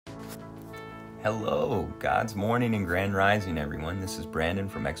Hello, God's morning and grand rising, everyone. This is Brandon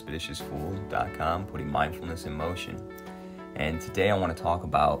from expeditiousfool.com, putting mindfulness in motion. And today I want to talk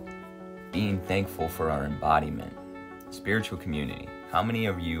about being thankful for our embodiment. Spiritual community. How many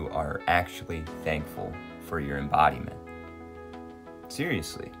of you are actually thankful for your embodiment?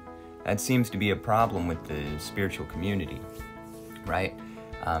 Seriously, that seems to be a problem with the spiritual community, right?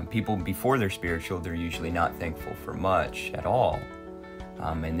 People before they're spiritual, they're usually not thankful for much at all.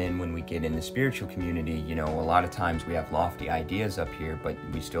 And then when we get in the spiritual community, a lot of times we have lofty ideas up here, but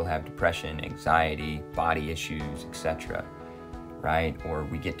we still have depression, anxiety, body issues, etc., right? Or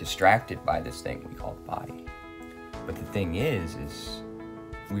we get distracted by this thing we call the body. But the thing is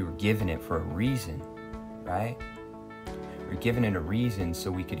we were given it for a reason, right? We were given it a reason so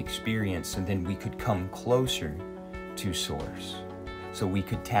we could experience, and then we could come closer to Source. So we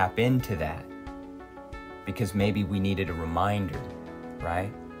could tap into that, because maybe we needed a reminder,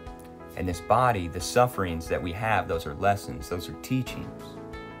 right? And this body, the sufferings that we have, those are lessons, those are teachings.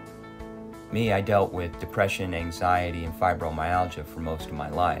 Me, I dealt with depression, anxiety, and fibromyalgia for most of my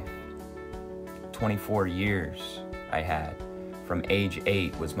life. 24 years I had. From age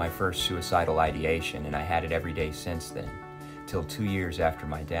 8 was my first suicidal ideation, and I had it every day since then, till 2 years after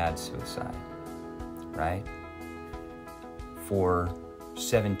my dad's suicide, right? For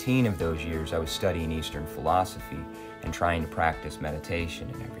 17 of those years, I was studying Eastern philosophy and trying to practice meditation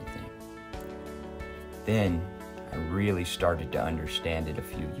and everything. Then I really started to understand it a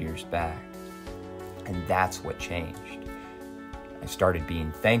few years back, and that's what changed. I started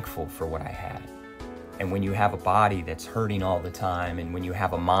being thankful for what I had. And when you have a body that's hurting all the time, and when you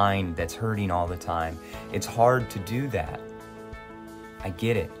have a mind that's hurting all the time, it's hard to do that. I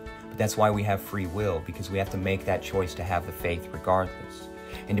get it. But that's why we have free will, because we have to make that choice to have the faith regardless.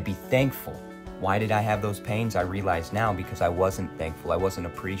 And to be thankful. Why did I have those pains? I realize now because I wasn't thankful. I wasn't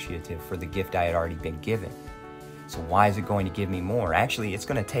appreciative for the gift I had already been given. So why is it going to give me more? Actually, it's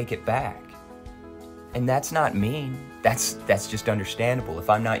going to take it back. And that's not mean. That's just understandable. If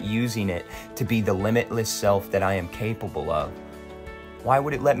I'm not using it to be the limitless self that I am capable of, why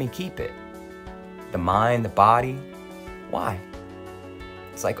would it let me keep it? The mind, the body, why?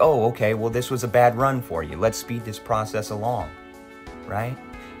 It's like, oh, okay, well, this was a bad run for you. Let's speed this process along, right?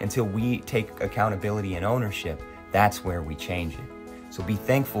 Until we take accountability and ownership, that's where we change it. So be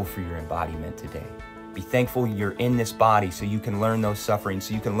thankful for your embodiment today. Be thankful you're in this body so you can learn those sufferings,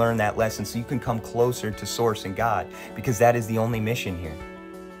 so you can learn that lesson, so you can come closer to Source and God, because that is the only mission here.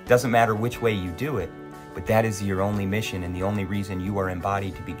 Doesn't matter which way you do it, but that is your only mission and the only reason you are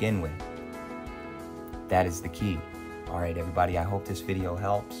embodied to begin with. That is the key. All right, everybody, I hope this video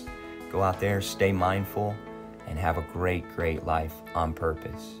helps. Go out there, stay mindful, and have a great, great life on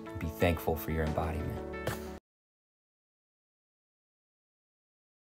purpose. Be thankful for your embodiment.